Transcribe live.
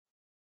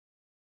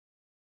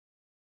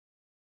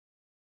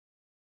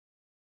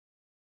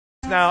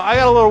Now, I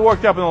got a little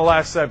worked up in the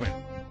last segment,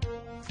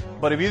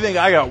 but if you think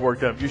I got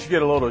worked up, you should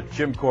get a load of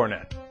Jim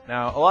Cornette.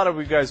 Now, a lot of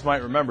you guys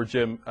might remember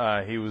Jim.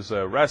 He was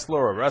a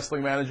wrestler, a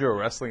wrestling manager, a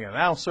wrestling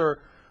announcer.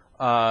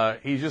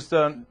 He's just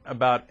done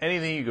about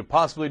anything you could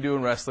possibly do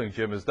in wrestling.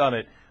 Jim has done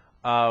it.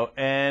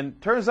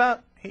 And turns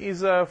out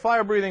he's a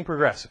fire-breathing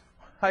progressive.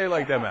 How you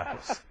like them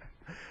apples?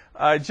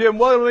 Jim,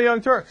 welcome to the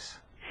Young Turks.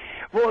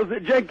 Well,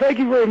 Jake, thank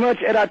you very much.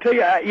 And I tell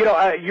you,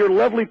 your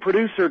lovely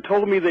producer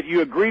told me that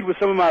you agreed with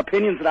some of my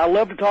opinions, and I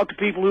love to talk to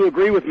people who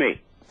agree with me.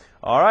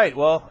 All right.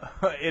 Well,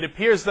 it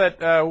appears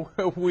that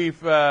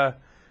we've got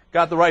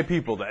the right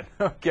people then.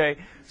 Okay.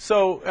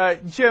 So,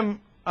 Jim,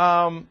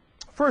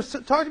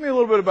 first, talk to me a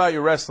little bit about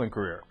your wrestling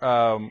career.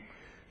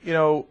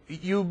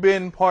 You've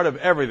been part of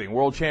everything.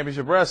 World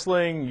Championship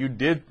Wrestling.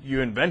 You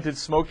invented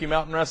Smoky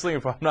Mountain Wrestling,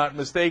 if I'm not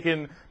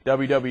mistaken.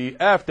 WWF,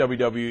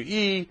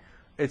 WWE,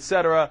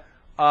 etc.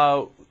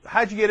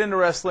 How'd you get into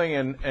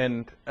wrestling,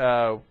 and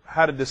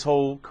how did this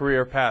whole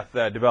career path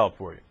develop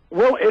for you?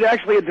 Well,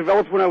 it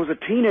developed when I was a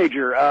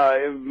teenager.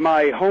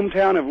 My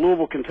hometown of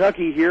Louisville,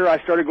 Kentucky here,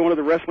 I started going to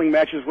the wrestling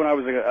matches when I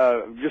was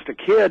just a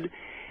kid,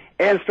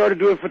 and started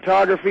doing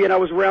photography, and I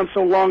was around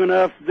so long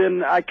enough,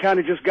 then I kind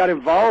of just got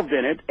involved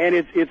in it, and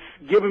it's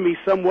given me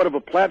somewhat of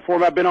a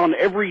platform. I've been on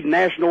every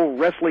national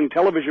wrestling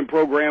television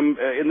program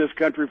in this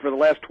country for the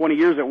last 20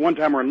 years at one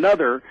time or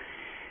another.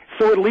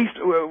 So at least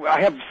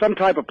I have some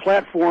type of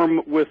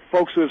platform with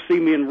folks who have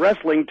seen me in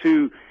wrestling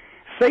to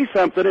say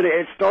something. And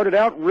it started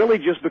out really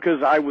just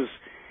because I was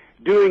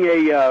doing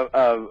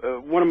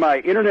one of my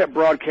internet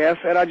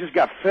broadcasts, and I just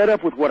got fed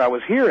up with what I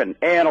was hearing.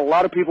 And a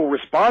lot of people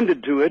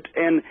responded to it.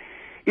 And,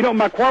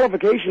 my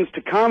qualifications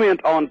to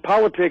comment on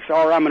politics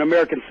are I'm an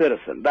American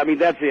citizen. I mean,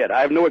 that's it.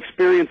 I have no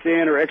experience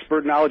in or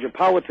expert knowledge of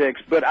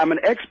politics, but I'm an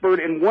expert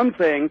in one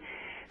thing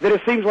that it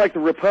seems like the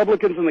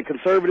Republicans and the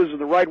conservatives and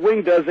the right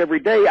wing does every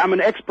day. I'm an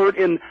expert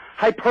in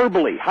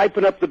hyperbole,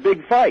 hyping up the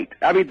big fight.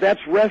 I mean,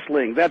 that's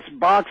wrestling, that's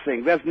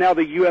boxing, that's now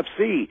the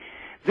UFC.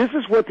 This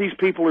is what these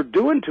people are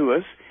doing to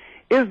us,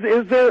 is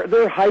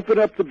they're hyping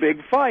up the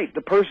big fight,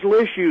 the personal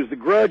issues, the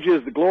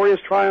grudges, the glorious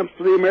triumphs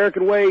of the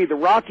American way, the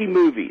Rocky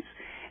movies.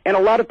 And a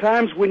lot of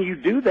times when you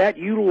do that,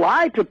 you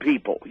lie to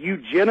people.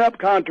 You gin up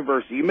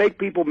controversy. You make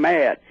people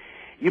mad.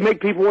 You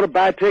make people want to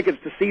buy tickets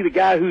to see the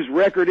guy whose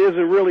record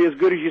isn't really as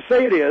good as you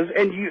say it is,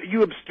 and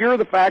you obscure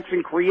the facts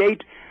and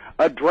create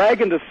a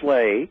dragon to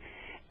slay.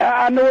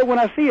 I know it when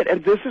I see it,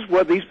 and this is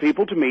what these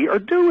people, to me, are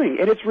doing.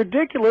 And it's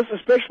ridiculous,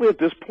 especially at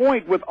this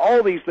point with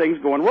all these things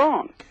going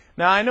wrong.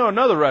 Now, I know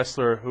another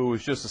wrestler who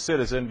was just a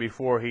citizen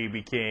before he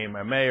became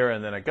a mayor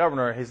and then a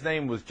governor. His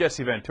name was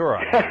Jesse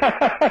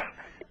Ventura.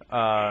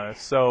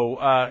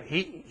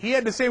 He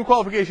had the same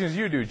qualifications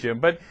you do, Jim.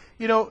 But,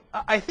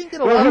 I think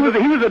that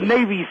he was a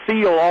Navy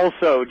SEAL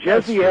also.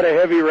 Jesse had a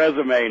heavy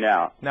resume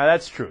now. Now,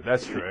 that's true.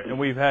 That's true. And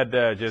we've had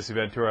Jesse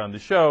Ventura on the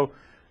show,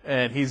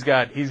 and he's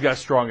got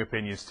strong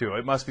opinions, too.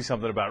 It must be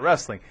something about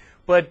wrestling.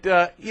 But,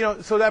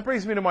 so that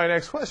brings me to my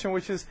next question,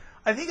 which is,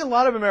 I think a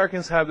lot of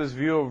Americans have this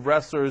view of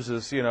wrestlers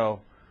as,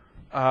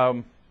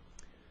 I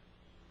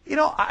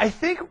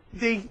think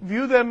they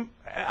view them,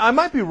 I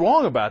might be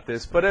wrong about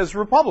this, but as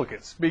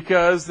Republicans,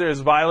 because there's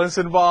violence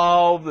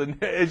involved,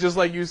 and it's just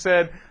like you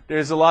said,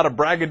 there's a lot of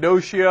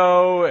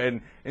braggadocio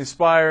and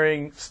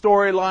inspiring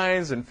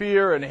storylines and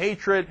fear and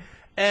hatred,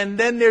 and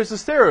then there's the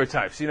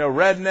stereotypes,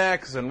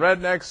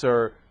 rednecks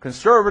are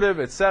conservative,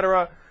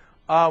 etc.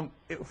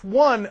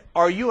 One,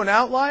 are you an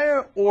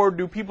outlier, or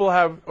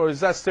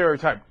is that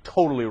stereotype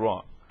totally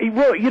wrong?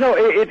 Well,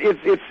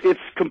 it's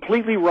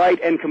completely right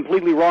and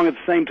completely wrong at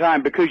the same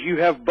time, because you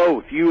have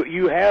both.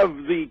 You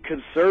have the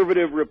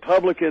conservative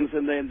Republicans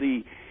and then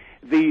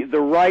the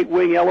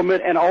right-wing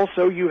element, and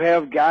also you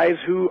have guys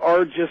who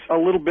are just a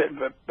little bit,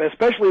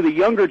 especially the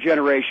younger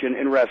generation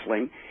in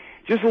wrestling,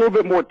 just a little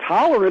bit more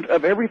tolerant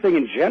of everything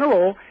in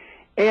general,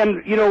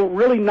 and,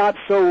 really not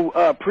so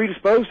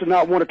predisposed to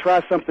not want to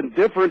try something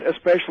different,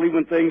 especially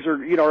when things are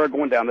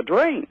going down the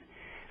drain.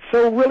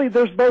 So really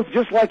there's both,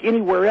 just like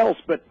anywhere else,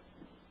 but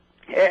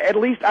at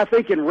least I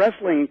think in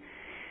wrestling,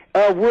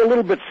 we're a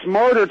little bit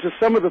smarter to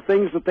some of the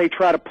things that they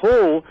try to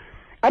pull.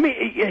 I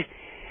mean,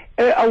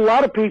 a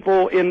lot of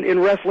people in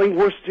wrestling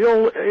were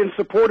still in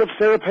support of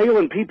Sarah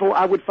Palin, people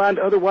I would find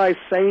otherwise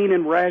sane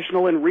and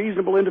rational and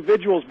reasonable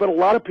individuals, but a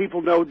lot of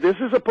people know this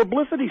is a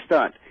publicity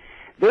stunt.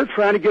 They're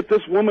trying to get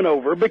this woman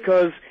over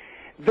because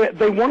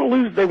they want to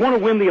lose, they want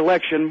to win the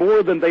election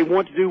more than they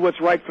want to do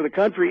what's right for the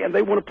country, and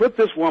they want to put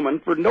this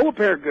woman, for no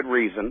apparent good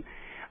reason,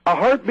 a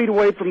heartbeat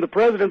away from the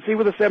presidency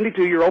with a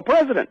 72-year-old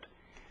president.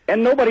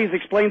 And nobody's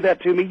explained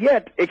that to me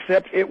yet,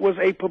 except it was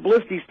a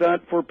publicity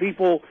stunt for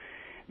people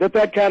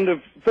that kind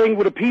of thing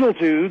would appeal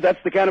to.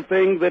 That's the kind of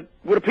thing that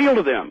would appeal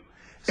to them.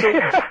 So,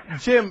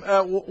 Jim,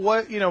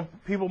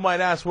 people might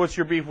ask, what's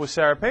your beef with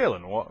Sarah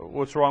Palin?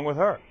 What's wrong with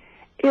her?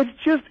 It's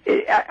just,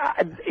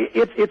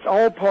 it's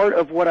all part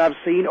of what I've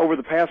seen over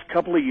the past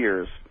couple of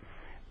years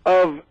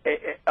of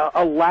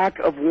a lack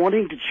of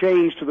wanting to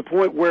change, to the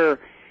point where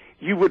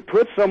you would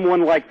put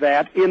someone like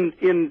that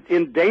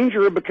in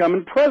danger of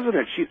becoming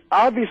president. She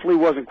obviously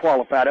wasn't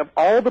qualified. Of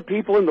all the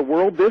people in the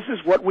world, this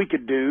is what we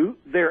could do.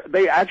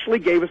 They actually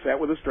gave us that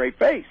with a straight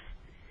face.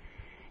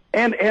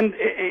 And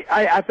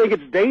I think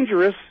it's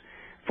dangerous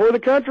for the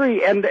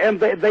country, and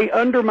they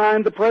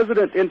undermine the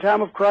president in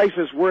time of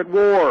crisis. We're at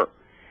war.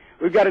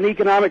 We've got an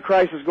economic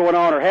crisis going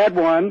on, or had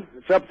one.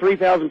 It's up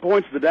 3,000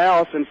 points to the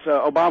Dow since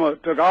Obama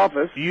took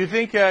office. Do you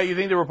think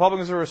the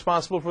Republicans are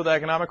responsible for the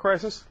economic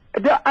crisis?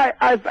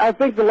 I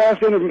think the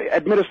last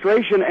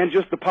administration and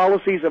just the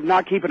policies of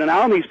not keeping an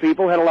eye on these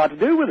people had a lot to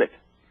do with it.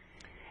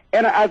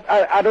 And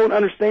I don't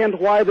understand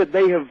why that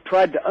they have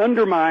tried to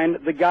undermine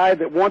the guy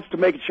that wants to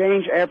make a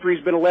change after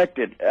he's been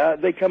elected.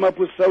 They come up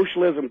with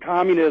socialism,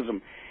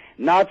 communism,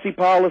 Nazi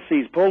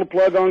policies, pull the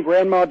plug on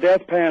grandma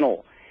death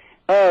panel,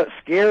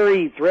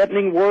 scary,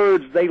 threatening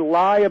words. They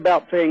lie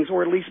about things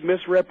or at least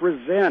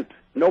misrepresent.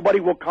 Nobody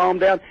will calm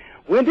down.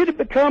 When did it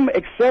become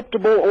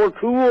acceptable or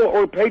cool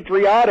or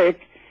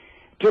patriotic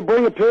to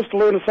bring a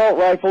pistol or an assault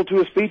rifle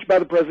to a speech by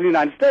the President of the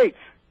United States?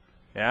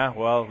 Yeah,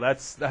 well,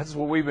 that's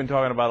what we've been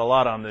talking about a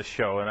lot on this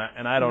show,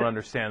 and I don't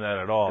understand that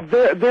at all.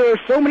 There are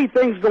so many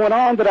things going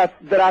on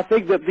that I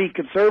think that the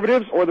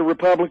conservatives or the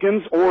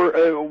Republicans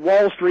or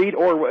Wall Street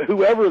or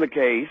whoever the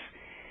case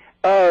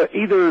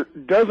either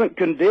doesn't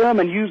condemn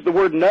and use the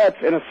word nuts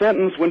in a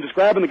sentence when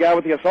describing the guy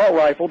with the assault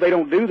rifle. They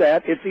don't do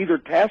that. It's either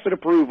tacit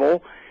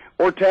approval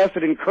or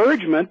tacit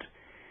encouragement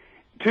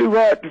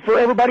for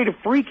everybody to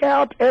freak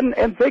out and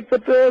think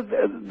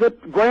that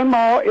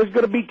grandma is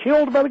going to be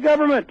killed by the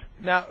government.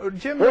 Now,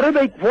 Jim, what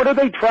are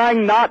they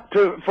trying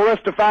for us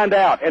to find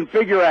out and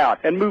figure out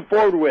and move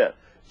forward with?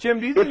 Jim,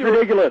 do you think it's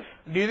ridiculous?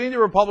 Do you think the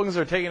Republicans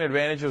are taking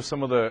advantage of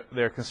some of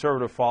their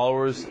conservative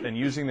followers and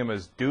using them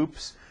as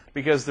dupes?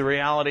 Because the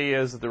reality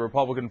is that the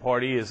Republican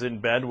Party is in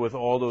bed with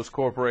all those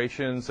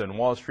corporations and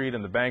Wall Street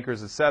and the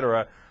bankers, et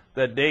cetera,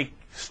 that they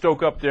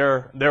stoke up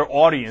their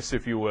audience,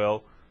 if you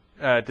will,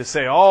 to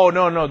say, oh,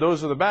 no,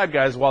 those are the bad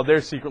guys, while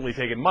they're secretly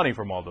taking money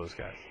from all those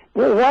guys.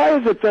 Well, why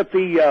is it that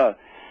the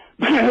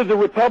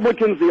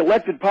Republicans, the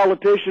elected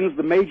politicians,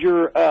 the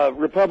major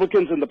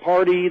Republicans in the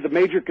party, the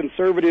major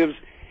conservatives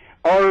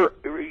are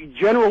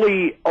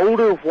generally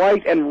older,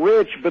 white, and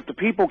rich, but the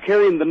people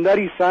carrying the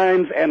nutty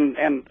signs and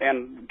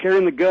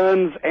carrying the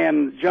guns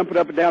and jumping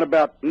up and down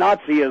about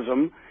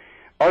Nazism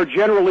are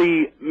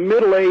generally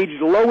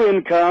middle-aged,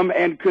 low-income,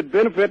 and could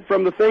benefit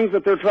from the things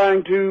that they're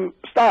trying to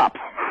stop?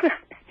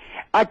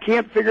 I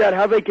can't figure out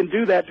how they can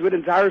do that to an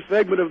entire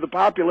segment of the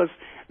populace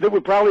that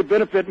would probably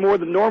benefit more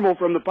than normal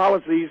from the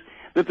policies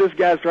that this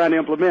guy's trying to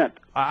implement.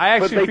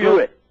 But they do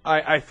it.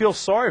 I feel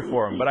sorry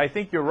for him, but I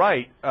think you're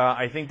right.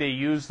 I think they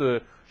use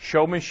the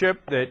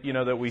showmanship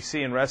that we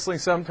see in wrestling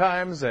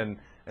sometimes and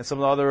some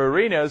of the other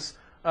arenas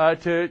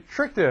to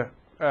trick the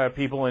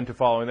people into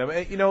following them.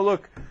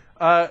 Look,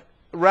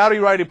 Rowdy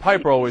Roddy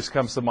Piper always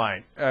comes to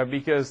mind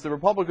because the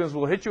Republicans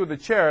will hit you with a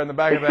chair in the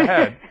back of the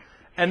head.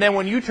 And then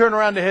when you turn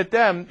around to hit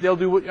them, they'll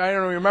do what, I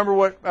don't know, remember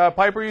what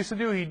Piper used to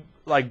do? He'd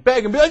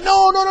beg and be like,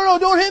 no,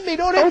 don't hit me,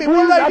 what did I do?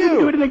 I didn't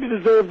do anything to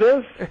deserve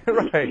this.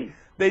 Right.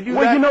 They do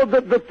that. Well,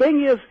 the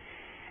thing is,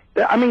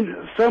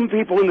 some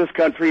people in this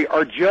country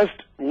are just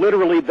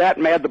literally that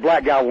mad the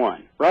black guy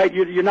won, right?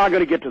 You're not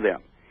going to get to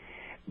them.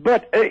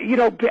 But,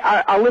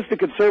 I listen to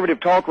conservative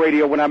talk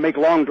radio when I make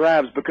long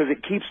drives because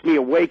it keeps me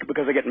awake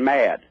because I get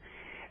mad.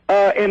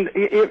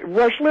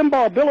 Rush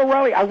Limbaugh, Bill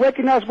O'Reilly, I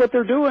recognize what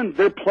they're doing.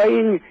 They're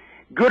playing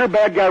good or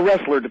bad guy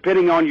wrestler,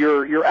 depending on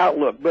your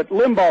outlook. But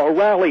Limbaugh,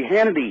 O'Reilly,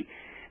 Hannity,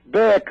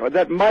 Beck,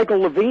 that Michael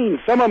Levine,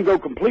 some of them go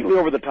completely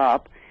over the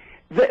top.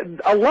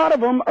 A lot of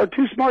them are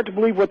too smart to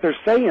believe what they're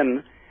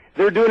saying.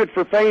 They're doing it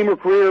for fame or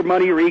career,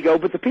 money or ego.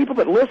 But the people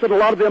that listen, a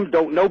lot of them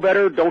don't know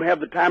better, don't have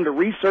the time to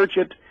research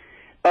it,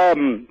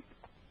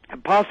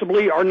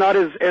 possibly are not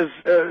as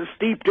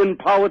steeped in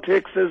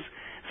politics as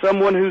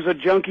someone who's a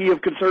junkie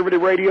of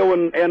conservative radio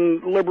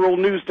and liberal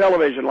news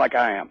television like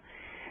I am.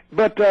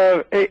 But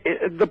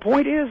the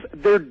point is,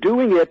 they're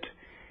doing it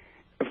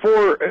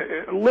for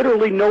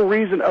literally no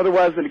reason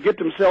otherwise than to get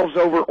themselves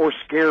over or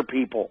scare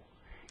people,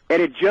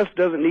 and it just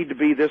doesn't need to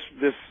be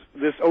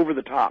this over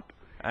the top.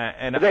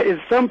 That is,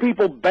 some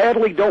people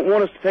badly don't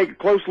want us to take a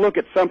close look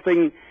at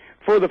something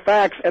for the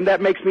facts, and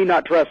that makes me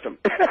not trust them.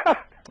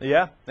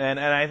 Yeah, and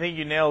I think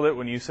you nailed it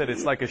when you said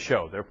it's like a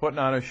show. They're putting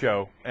on a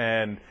show,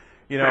 and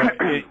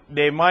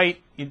they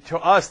might, to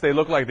us, they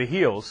look like the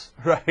heels,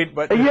 right?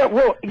 But yeah,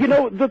 well,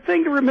 the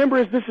thing to remember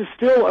is this is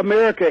still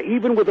America,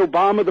 even with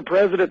Obama, the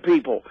president,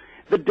 people.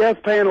 The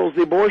death panels,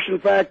 the abortion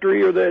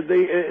factory, or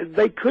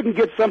they couldn't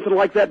get something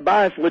like that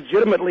bias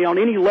legitimately on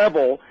any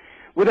level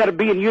without it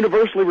being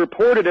universally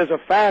reported as a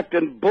fact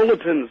in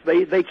bulletins.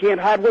 They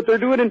can't hide what they're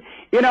doing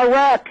in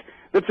Iraq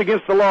that's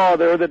against the law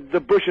there that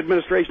the Bush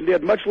administration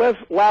did, much less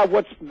lie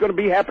what's going to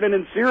be happening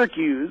in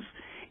Syracuse.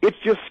 It's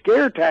just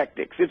scare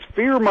tactics. It's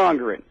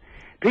fear-mongering.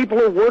 People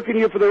are working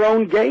you for their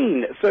own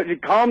gain. So you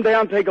calm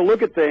down, take a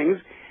look at things.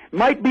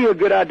 Might be a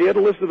good idea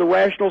to listen to the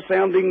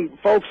rational-sounding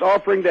folks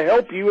offering to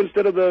help you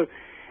instead of the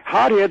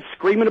hotheads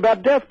screaming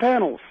about death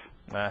panels.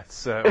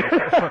 That's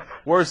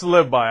words to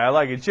live by. I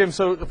like it. Jim,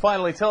 so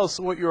finally, tell us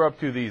what you're up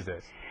to these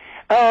days.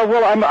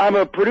 Well, I'm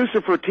a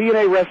producer for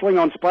TNA Wrestling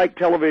on Spike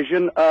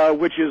Television,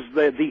 which is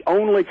the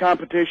only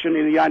competition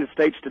in the United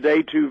States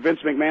today to Vince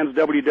McMahon's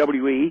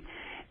WWE,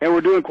 and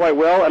we're doing quite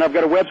well. And I've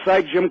got a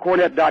website,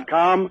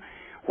 JimCornette.com,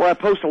 where I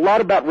post a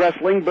lot about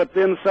wrestling, but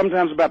then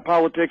sometimes about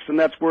politics, and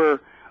that's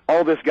where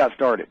all this got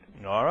started.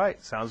 All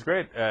right. Sounds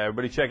great.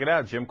 Everybody check it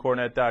out,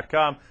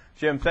 JimCornette.com.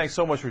 Jim, thanks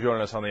so much for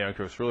joining us on the Young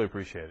Turks. Really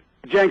appreciate it.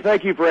 Jang,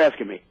 thank you for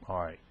asking me. All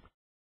right.